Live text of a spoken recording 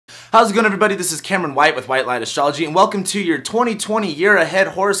How's it going, everybody? This is Cameron White with White Light Astrology, and welcome to your 2020 year ahead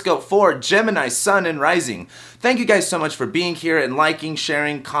horoscope for Gemini, Sun, and Rising. Thank you guys so much for being here and liking,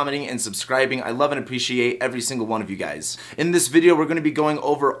 sharing, commenting, and subscribing. I love and appreciate every single one of you guys. In this video, we're going to be going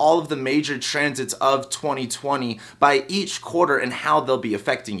over all of the major transits of 2020 by each quarter and how they'll be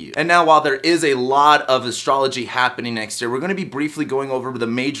affecting you. And now, while there is a lot of astrology happening next year, we're going to be briefly going over the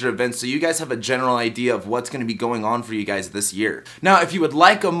major events so you guys have a general idea of what's going to be going on for you guys this year. Now, if you would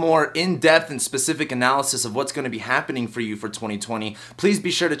like a more in-depth and specific analysis of what's going to be happening for you for 2020, please be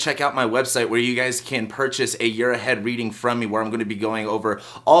sure to check out my website where you guys can purchase a year ahead reading from me, where I'm going to be going over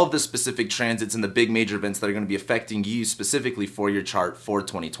all of the specific transits and the big major events that are going to be affecting you specifically for your chart for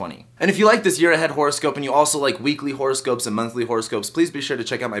 2020. And if you like this year ahead horoscope and you also like weekly horoscopes and monthly horoscopes, please be sure to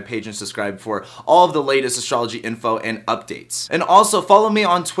check out my page and subscribe for all of the latest astrology info and updates. And also follow me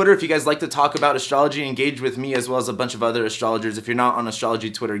on Twitter if you guys like to talk about astrology, engage with me as well as a bunch of other astrologers. If you're not on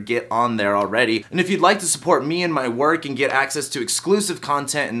astrology Twitter, get on there already. And if you'd like to support me and my work and get access to exclusive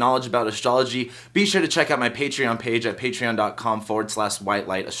content and knowledge about astrology, be sure to check out my Patreon page at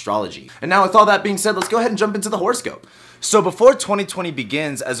patreon.com/whitelightastrology. And now, with all that being said, let's go ahead and jump into the horoscope. So before 2020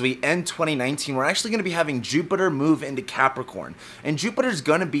 begins, as we end 2019, we're actually going to be having Jupiter move into Capricorn. And Jupiter's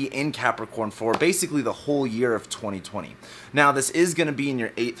going to be in Capricorn for basically the whole year of 2020. Now, this is going to be in your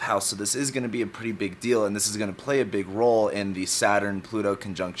 8th house, so this is going to be a pretty big deal, and this is going to play a big role in the Saturn-Pluto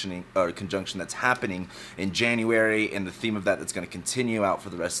conjunction that's happening in January, and the theme of that's going to continue out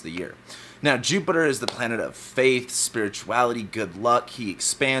for the rest of the year. Now, Jupiter is the planet of faith, spirituality, good luck. He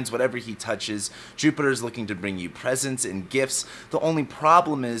expands whatever he touches. Jupiter is looking to bring you presents and gifts. The only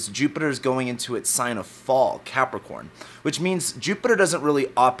problem is Jupiter is going into its sign of fall, Capricorn, which means Jupiter doesn't really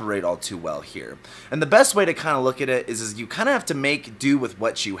operate all too well here. And the best way to kind of look at it is you kind of have to make do with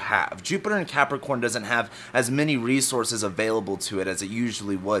what you have. Jupiter in Capricorn doesn't have as many resources available to it as it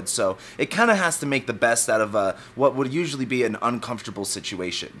usually would, so it kind of has to make the best out of what would usually be an uncomfortable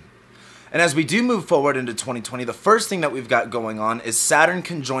situation. And as we do move forward into 2020, the first thing that we've got going on is Saturn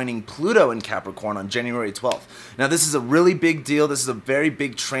conjoining Pluto in Capricorn on January 12th. Now, this is a really big deal. This is a very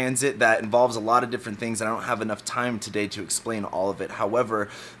big transit that involves a lot of different things, and I don't have enough time today to explain all of it. However,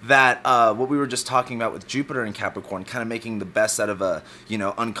 what we were just talking about with Jupiter in Capricorn, kind of making the best out of a,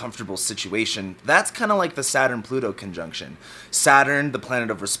 uncomfortable situation, that's kind of like the Saturn-Pluto conjunction. Saturn, the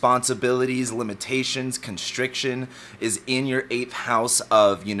planet of responsibilities, limitations, constriction, is in your 8th house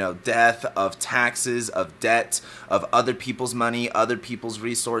of, death, of taxes, of debt, of other people's money, other people's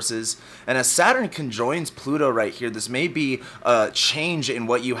resources. And as Saturn conjoins Pluto right here, this may be a change in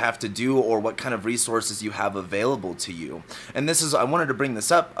what you have to do or what kind of resources you have available to you. And I wanted to bring this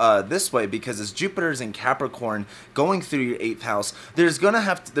up this way because as Jupiter's in Capricorn going through your 8th house, there's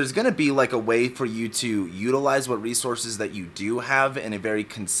gonna be like a way for you to utilize what resources that you do have in a very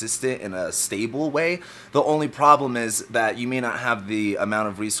consistent and a stable way. The only problem is that you may not have the amount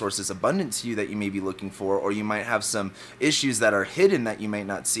of resources abundant to you that you may be looking for, or you might have some issues that are hidden that you might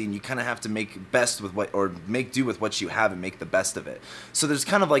not see, and you kind of have to make do with what you have and make the best of it. So there's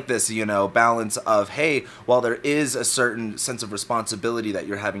kind of like this, balance of, hey, while there is a certain sense of responsibility that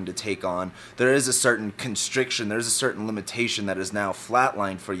you're having to take on, there is a certain constriction, there's a certain limitation that is now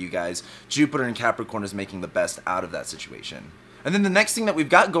flatlined for you guys. Jupiter in Capricorn is making the best out of that situation. And then the next thing that we've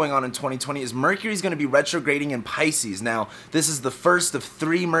got going on in 2020 is Mercury is going to be retrograding in Pisces. Now, this is the first of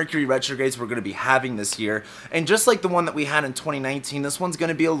 3 Mercury retrogrades we're going to be having this year. And just like the one that we had in 2019, this one's going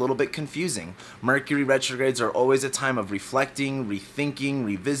to be a little bit confusing. Mercury retrogrades are always a time of reflecting, rethinking,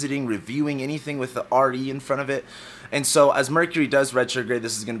 revisiting, reviewing, anything with the RE in front of it. And so as Mercury does retrograde,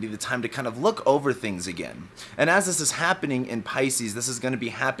 this is going to be the time to kind of look over things again. And as this is happening in Pisces, this is going to be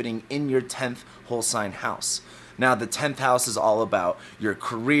happening in your 10th whole sign house. Now, the 10th house is all about your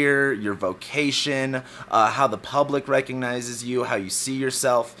career, your vocation, how the public recognizes you, how you see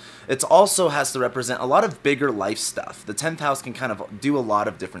yourself. It also has to represent a lot of bigger life stuff. The 10th house can kind of do a lot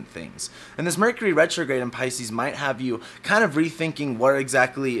of different things. And this Mercury retrograde in Pisces might have you kind of rethinking what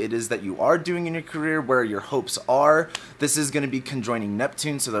exactly it is that you are doing in your career, where your hopes are. This is going to be conjoining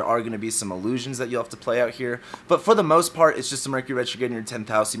Neptune, so there are going to be some illusions that you'll have to play out here. But for the most part, it's just a Mercury retrograde in your 10th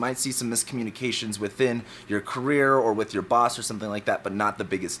house. You might see some miscommunications within your career or with your boss or something like that, but not the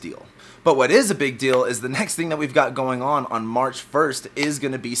biggest deal. But what is a big deal is the next thing that we've got going on March 1st is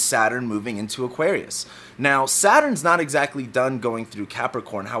going to be Saturn moving into Aquarius. Now, Saturn's not exactly done going through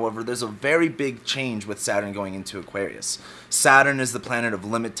Capricorn. However, there's a very big change with Saturn going into Aquarius. Saturn is the planet of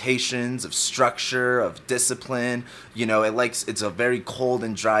limitations, of structure, of discipline. It's a very cold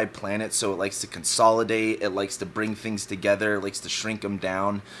and dry planet, so it likes to consolidate, it likes to bring things together, it likes to shrink them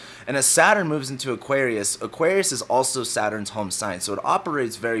down. And as Saturn moves into Aquarius, Aquarius is also Saturn's home sign, so it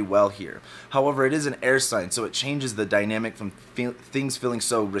operates very well here. However, it is an air sign, so it changes the dynamic from things feeling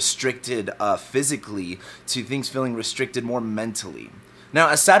so restricted physically to things feeling restricted more mentally. Now,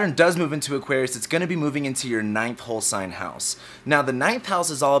 as Saturn does move into Aquarius, it's going to be moving into your 9th whole sign house. Now, the 9th house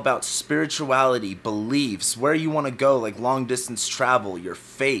is all about spirituality, beliefs, where you want to go, like long distance travel, your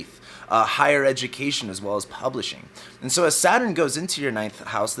faith, higher education, as well as publishing. And so as Saturn goes into your 9th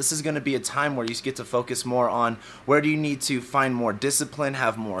house, this is going to be a time where you get to focus more on where do you need to find more discipline,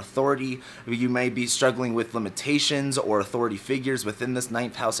 have more authority. You may be struggling with limitations or authority figures within this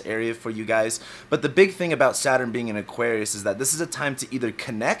 9th house area for you guys. But the big thing about Saturn being in Aquarius is that this is a time to either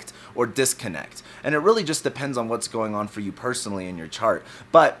connect or disconnect. And it really just depends on what's going on for you personally in your chart.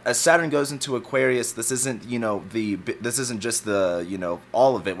 But as Saturn goes into Aquarius, this isn't, this isn't just the,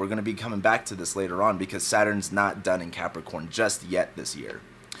 all of it. We're going to be coming back to this later on because Saturn's not done in Capricorn just yet this year.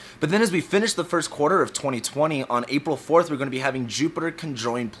 But then as we finish the first quarter of 2020, on April 4th, we're going to be having Jupiter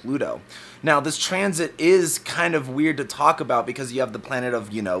conjoin Pluto. Now, this transit is kind of weird to talk about because you have the planet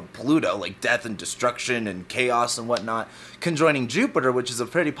of, Pluto, like death and destruction and chaos and whatnot, conjoining Jupiter, which is a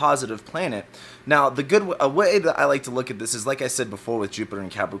pretty positive planet. Now, a way that I like to look at this is, like I said before with Jupiter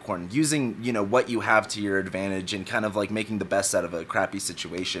and Capricorn, using, what you have to your advantage and kind of like making the best out of a crappy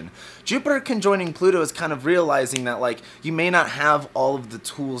situation. Jupiter conjoining Pluto is kind of realizing that, like, you may not have all of the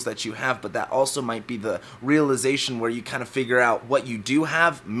tools that you have, but that also might be the realization where you kind of figure out what you do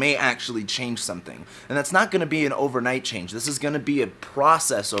have may actually change something. And that's not going to be an overnight change. This is going to be a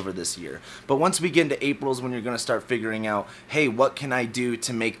process over this year. But once we get into April is when you're going to start figuring out, hey, what can I do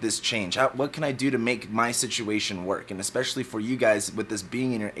to make this change? What can I do to make my situation work? And especially for you guys, with this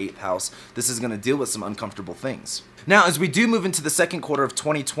being in your 8th house, this is going to deal with some uncomfortable things. Now, as we do move into the second quarter of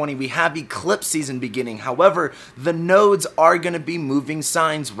 2020, we have eclipse season beginning. However, the nodes are going to be moving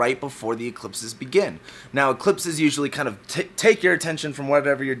signs right before the eclipses begin. Now, eclipses usually kind of take your attention from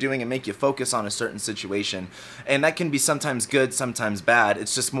whatever you're doing and make you focus on a certain situation. And that can be sometimes good, sometimes bad.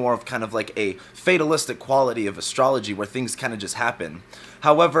 It's just more of kind of like a fatalistic quality of astrology where things kind of just happen.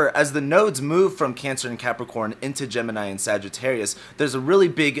 However, as the nodes move from Cancer and Capricorn into Gemini and Sagittarius, there's a really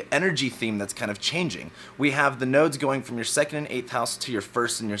big energy theme that's kind of changing. We have the nodes going from your 2nd and 8th house to your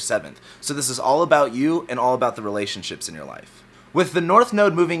 1st and your 7th. So this is all about you and all about the relationships in your life. With the North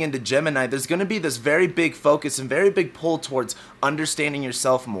Node moving into Gemini, there's going to be this very big focus and very big pull towards understanding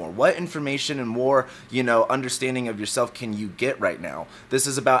yourself more. What information and more, understanding of yourself can you get right now? This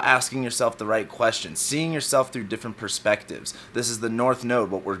is about asking yourself the right questions, seeing yourself through different perspectives. This is the North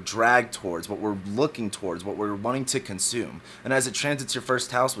Node, what we're dragged towards, what we're looking towards, what we're wanting to consume. And as it transits your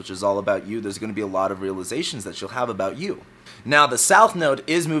 1st house, which is all about you, there's going to be a lot of realizations that you'll have about you. Now, the South Node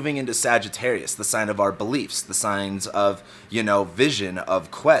is moving into Sagittarius, the sign of our beliefs, the signs of, vision, of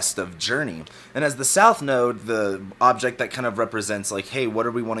quest, of journey. And as the South Node, the object that kind of represents like, hey, what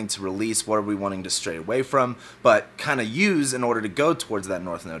are we wanting to release? What are we wanting to stray away from? But kind of use in order to go towards that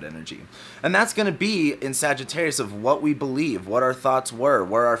North Node energy. And that's going to be in Sagittarius of what we believe, what our thoughts were,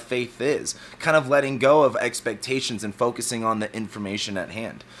 where our faith is. Kind of letting go of expectations and focusing on the information at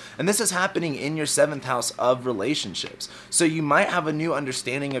hand. And this is happening in your 7th house of relationships. So you might have a new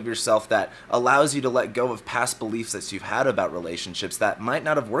understanding of yourself that allows you to let go of past beliefs that you've had about relationships that might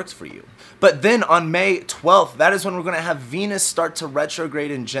not have worked for you. But then on May 12th, that is when we're going to have Venus start to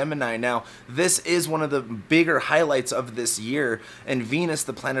retrograde in Gemini. Now, this is one of the bigger highlights of this year. And Venus,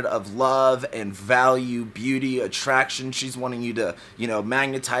 the planet of love and value, beauty, attraction, she's wanting you to,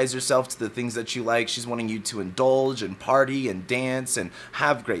 magnetize yourself to the things that you like. She's wanting you to indulge and party and dance and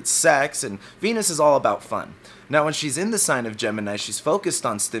have great sex. And Venus is all about fun. Now, when she's in the sign of Gemini, she's focused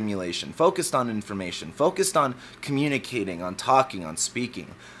on stimulation, focused on information, focused on communicating, on talking, on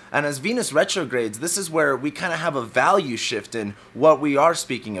speaking. And as Venus retrogrades, this is where we kind of have a value shift in what we are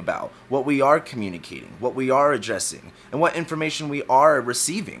speaking about, what we are communicating, what we are addressing, and what information we are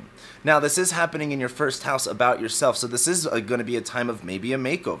receiving. Now, this is happening in your 1st house about yourself, so this is going to be a time of maybe a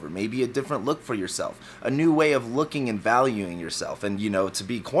makeover, maybe a different look for yourself, a new way of looking and valuing yourself. And, to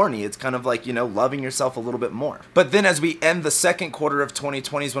be corny, it's kind of like, loving yourself a little bit more. But then as we end the 2nd quarter of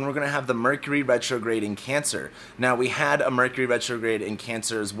 2020 is when we're going to have the Mercury retrograde in Cancer. Now, we had a Mercury retrograde in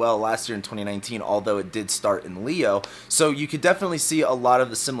Cancer as well last year in 2019, although it did start in Leo. So you could definitely see a lot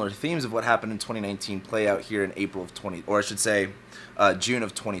of the similar themes of what happened in 2019 play out here in June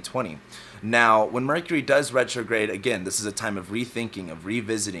of 2020. Now, when Mercury does retrograde, again, this is a time of rethinking, of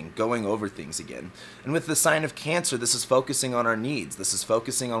revisiting, going over things again. And with the sign of Cancer, this is focusing on our needs. This is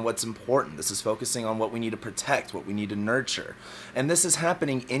focusing on what's important. This is focusing on what we need to protect, what we need to nurture. And this is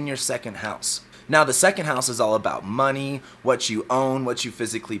happening in your 2nd house. Now, the second house is all about money, what you own, what you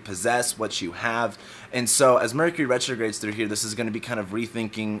physically possess, what you have. And so as Mercury retrogrades through here, this is going to be kind of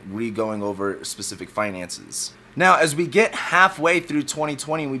rethinking, re-going over specific finances. Now, as we get halfway through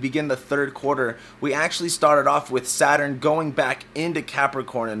 2020 and we begin the third quarter, we actually started off with Saturn going back into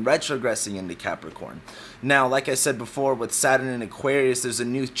Capricorn and retrogressing into Capricorn. Now, like I said before, with Saturn in Aquarius, there's a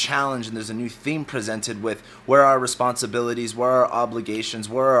new challenge and there's a new theme presented with where are our responsibilities, where are our obligations,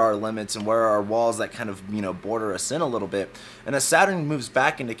 where are our limits, and where are our walls that kind of, border us in a little bit. And as Saturn moves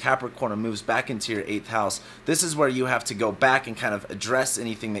back into Capricorn and moves back into your 8th house, this is where you have to go back and kind of address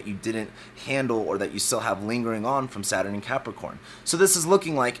anything that you didn't handle or that you still have lingering on from Saturn and Capricorn. So this is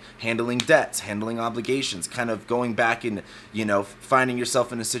looking like handling debts, handling obligations, kind of going back and, finding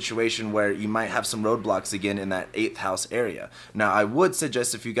yourself in a situation where you might have some roadblocks again in that 8th house area. Now, I would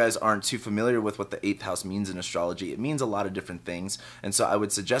suggest, if you guys aren't too familiar with what the 8th house means in astrology, it means a lot of different things. And so I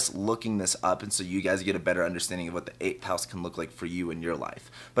would suggest looking this up, and so you guys get a better understanding of what the 8th house can look like for you in your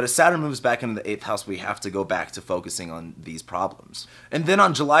life. But as Saturn moves back into the 8th house, we have to go back to focusing on these problems. And then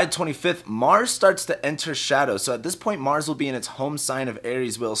on July 25th, Mars starts to enter shadow. So at this point, Mars will be in its home sign of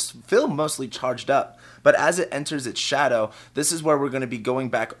Aries, will feel mostly charged up. But as it enters its shadow, this is where we're going to be going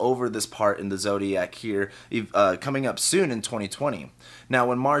back over this part in the zodiac here, coming up soon in 2020. Now,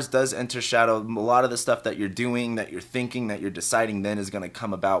 when Mars does enter shadow, a lot of the stuff that you're doing, that you're thinking, that you're deciding then is going to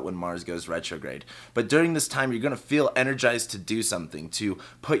come about when Mars goes retrograde. But during this time, you're going to feel energized to do something, to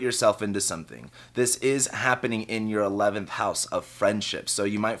put yourself into something. This is happening in your 11th house of friendship. So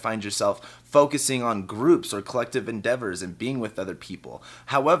you might find yourself focusing on groups or collective endeavors and being with other people.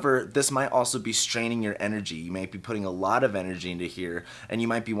 However, this might also be straining your energy. You might be putting a lot of energy into here, and you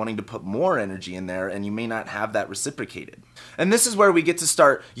might be wanting to put more energy in there, and you may not have that reciprocated. And this is where we get to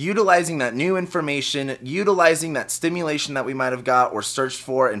start utilizing that new information, utilizing that stimulation that we might have got or searched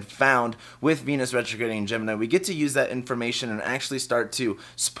for and found with Venus retrograding in Gemini. We get to use that information and actually start to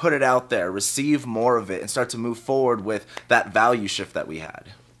put it out there, receive more of it, and start to move forward with that value shift that we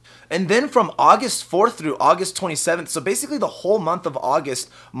had. And then from August 4th through August 27th, so basically the whole month of August,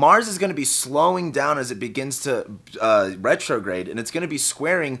 Mars is going to be slowing down as it begins to retrograde, and it's going to be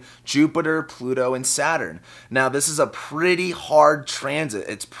squaring Jupiter, Pluto, and Saturn. Now, this is a pretty hard transit.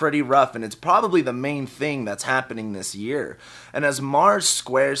 It's pretty rough, and it's probably the main thing that's happening this year. And as Mars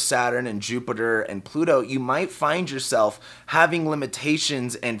squares Saturn and Jupiter and Pluto, you might find yourself having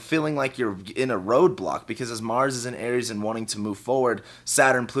limitations and feeling like you're in a roadblock, because as Mars is in Aries and wanting to move forward,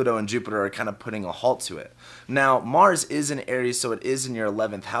 Saturn, Pluto, and Jupiter are kind of putting a halt to it. Now, Mars is in Aries, so it is in your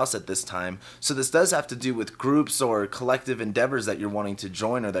 11th house at this time. So this does have to do with groups or collective endeavors that you're wanting to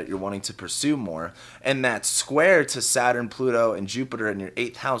join or that you're wanting to pursue more. And that square to Saturn, Pluto, and Jupiter in your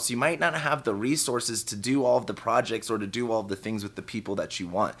 8th house, you might not have the resources to do all of the projects or to do all of the things with the people that you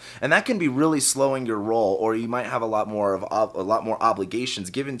want. And that can be really slowing your roll, or you might have a lot more obligations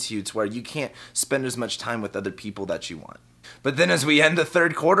given to you to where you can't spend as much time with other people that you want. But then as we end the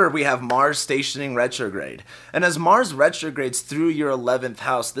third quarter, we have Mars stationing retrograde. And as Mars retrogrades through your 11th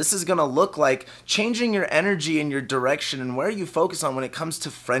house, this is going to look like changing your energy and your direction and where you focus on when it comes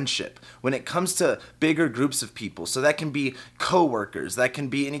to friendship, when it comes to bigger groups of people. So that can be coworkers, that can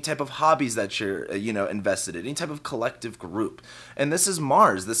be any type of hobbies that you're, invested in, any type of collective group. And this is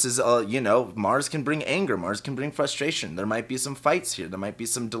Mars. This is, Mars can bring anger. Mars can bring frustration. There might be some fights here. There might be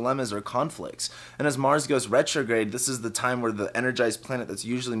some dilemmas or conflicts. And as Mars goes retrograde, this is the time where the energized planet that's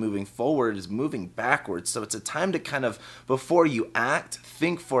usually moving forward is moving backwards. So it's a time to kind of, before you act,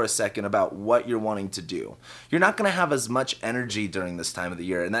 think for a second about what you're wanting to do. You're not going to have as much energy during this time of the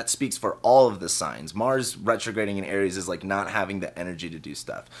year, and that speaks for all of the signs. Mars retrograding in Aries is like not having the energy to do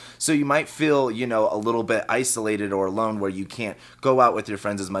stuff. So you might feel, a little bit isolated or alone, where you can't go out with your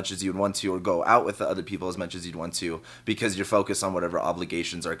friends as much as you'd want to, or go out with the other people as much as you'd want to, because you're focused on whatever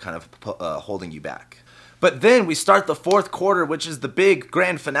obligations are kind of holding you back. But then we start the fourth quarter, which is the big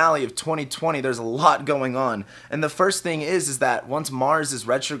grand finale of 2020. There's a lot going on. And the first thing is that once Mars is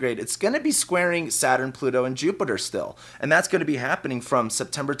retrograde, it's going to be squaring Saturn, Pluto, and Jupiter still. And that's going to be happening from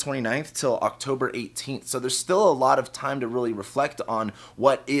September 29th till October 18th. So there's still a lot of time to really reflect on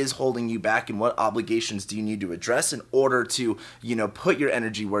what is holding you back and what obligations do you need to address in order to, put your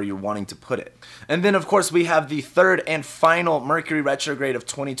energy where you're wanting to put it. And then, of course, we have the third and final Mercury retrograde of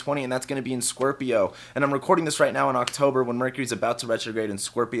 2020, and that's going to be in Scorpio. And I'm I'm recording this right now in October when Mercury's about to retrograde in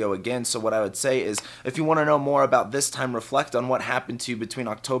Scorpio again. So what I would say is, if you want to know more about this time, reflect on what happened to you between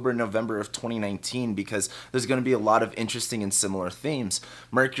October and November of 2019, because there's going to be a lot of interesting and similar themes.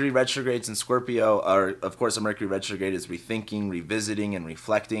 Mercury retrogrades in Scorpio are, of course, a Mercury retrograde is rethinking, revisiting, and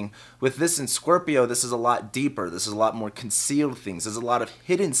reflecting. With this in Scorpio, this is a lot deeper. This is a lot more concealed things. There's a lot of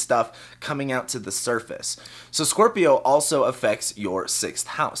hidden stuff coming out to the surface. So Scorpio also affects your 6th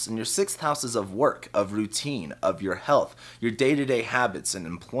house, and your 6th house is of work, of routine, of your health, your day-to-day habits and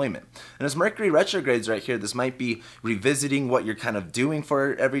employment. And as Mercury retrogrades right here, this might be revisiting what you're kind of doing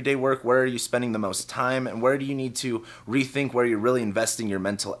for everyday work. Where are you spending the most time, and where do you need to rethink where you're really investing your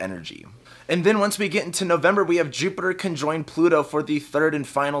mental energy? And then once we get into November, we have Jupiter conjoin Pluto for the 3rd and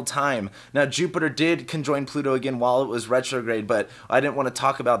final time. Now, Jupiter did conjoin Pluto again while it was retrograde, but I didn't want to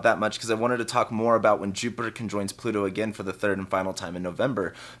talk about that much because I wanted to talk more about when Jupiter conjoins Pluto again for the 3rd and final time in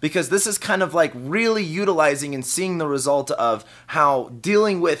November, because this is kind of like really utilizing and seeing the result of how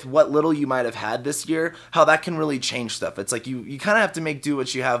dealing with what little you might have had this year, how that can really change stuff. It's like you kind of have to make do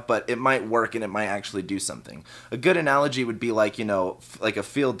what you have, but it might work and it might actually do something. A good analogy would be like, like a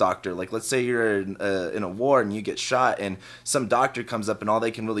field doctor. Like, let's say you're in a war and you get shot, and some doctor comes up and all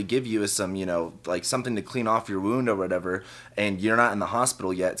they can really give you is some, like something to clean off your wound or whatever, and you're not in the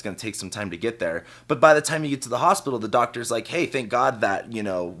hospital yet. It's going to take some time to get there. But by the time you get to the hospital, the doctor's like, hey, thank God that,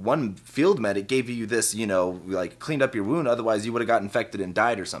 one field medic gave you this, like cleaned up your wound. Otherwise, you would have got infected and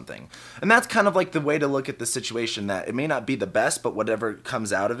died or something. And that's kind of like the way to look at the situation, that it may not be the best, but whatever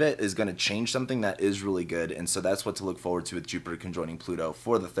comes out of it is going to change something that is really good. And so that's what to look forward to with Jupiter conjoining Pluto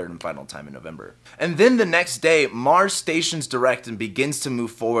for the 3rd and final time in November. And then the next day, Mars stations direct and begins to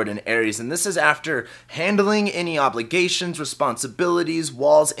move forward in Aries. And this is after handling any obligations, responsibilities,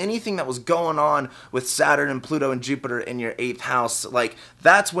 walls, anything that was going on with Saturn and Pluto and Jupiter in your 8th house. Like,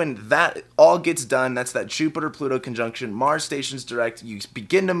 that's when that all gets done. That's that Jupiter-Pluto conjunction. Mars stations direct. You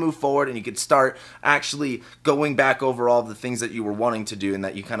begin to move forward, and you can start actually going back over all the things that you were wanting to do and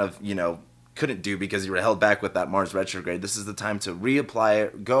that you kind of, couldn't do because you were held back with that Mars retrograde. This is the time to reapply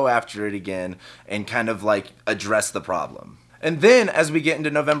it, go after it again, and kind of like address the problem. And then, as we get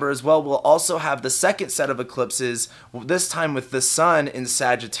into November as well, we'll also have the second set of eclipses, this time with the Sun in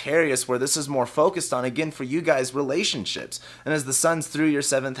Sagittarius, where this is more focused on, again, for you guys, relationships. And as the Sun's through your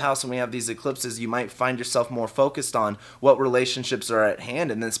 7th house and we have these eclipses, you might find yourself more focused on what relationships are at hand.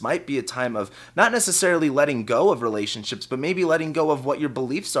 And this might be a time of not necessarily letting go of relationships, but maybe letting go of what your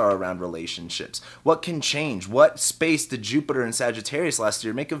beliefs are around relationships. What can change? What space did Jupiter in Sagittarius last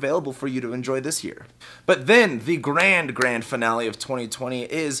year make available for you to enjoy this year? But then, the grand finale of 2020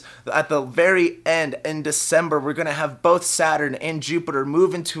 is at the very end in December. We're going to have both Saturn and Jupiter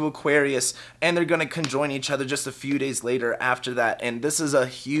move into Aquarius, and they're going to conjoin each other just a few days later after that. And this is a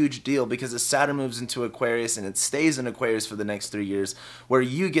huge deal because as Saturn moves into Aquarius and it stays in Aquarius for the next 3 years, where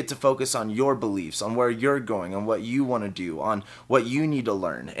you get to focus on your beliefs, on where you're going, on what you want to do, on what you need to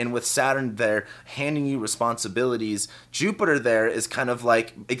learn. And with Saturn there handing you responsibilities, Jupiter there is kind of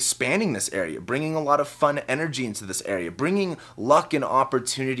like expanding this area, bringing a lot of fun energy into this area, bringing luck and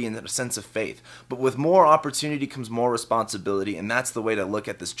opportunity and a sense of faith. But with more opportunity comes more responsibility, and that's the way to look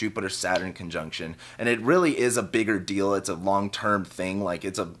at this Jupiter-Saturn conjunction. And it really is a bigger deal. It's a long-term thing. Like,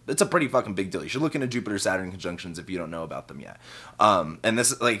 it's a pretty fucking big deal. You should look into Jupiter-Saturn conjunctions if you don't know about them yet. And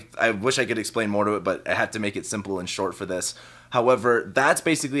this, like, I wish I could explain more to it, but I had to make it simple and short for this. However, that's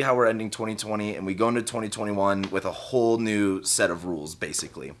basically how we're ending 2020, and we go into 2021 with a whole new set of rules,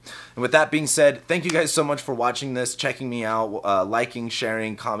 basically. And with that being said, thank you guys so much for watching this, checking me out, liking,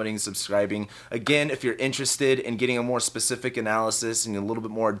 sharing, commenting, subscribing. Again, if you're interested in getting a more specific analysis and a little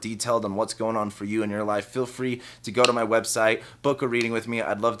bit more detailed on what's going on for you in your life, feel free to go to my website, book a reading with me.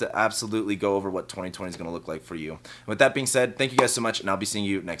 I'd love to absolutely go over what 2020 is going to look like for you. And with that being said, thank you guys so much, and I'll be seeing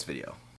you next video.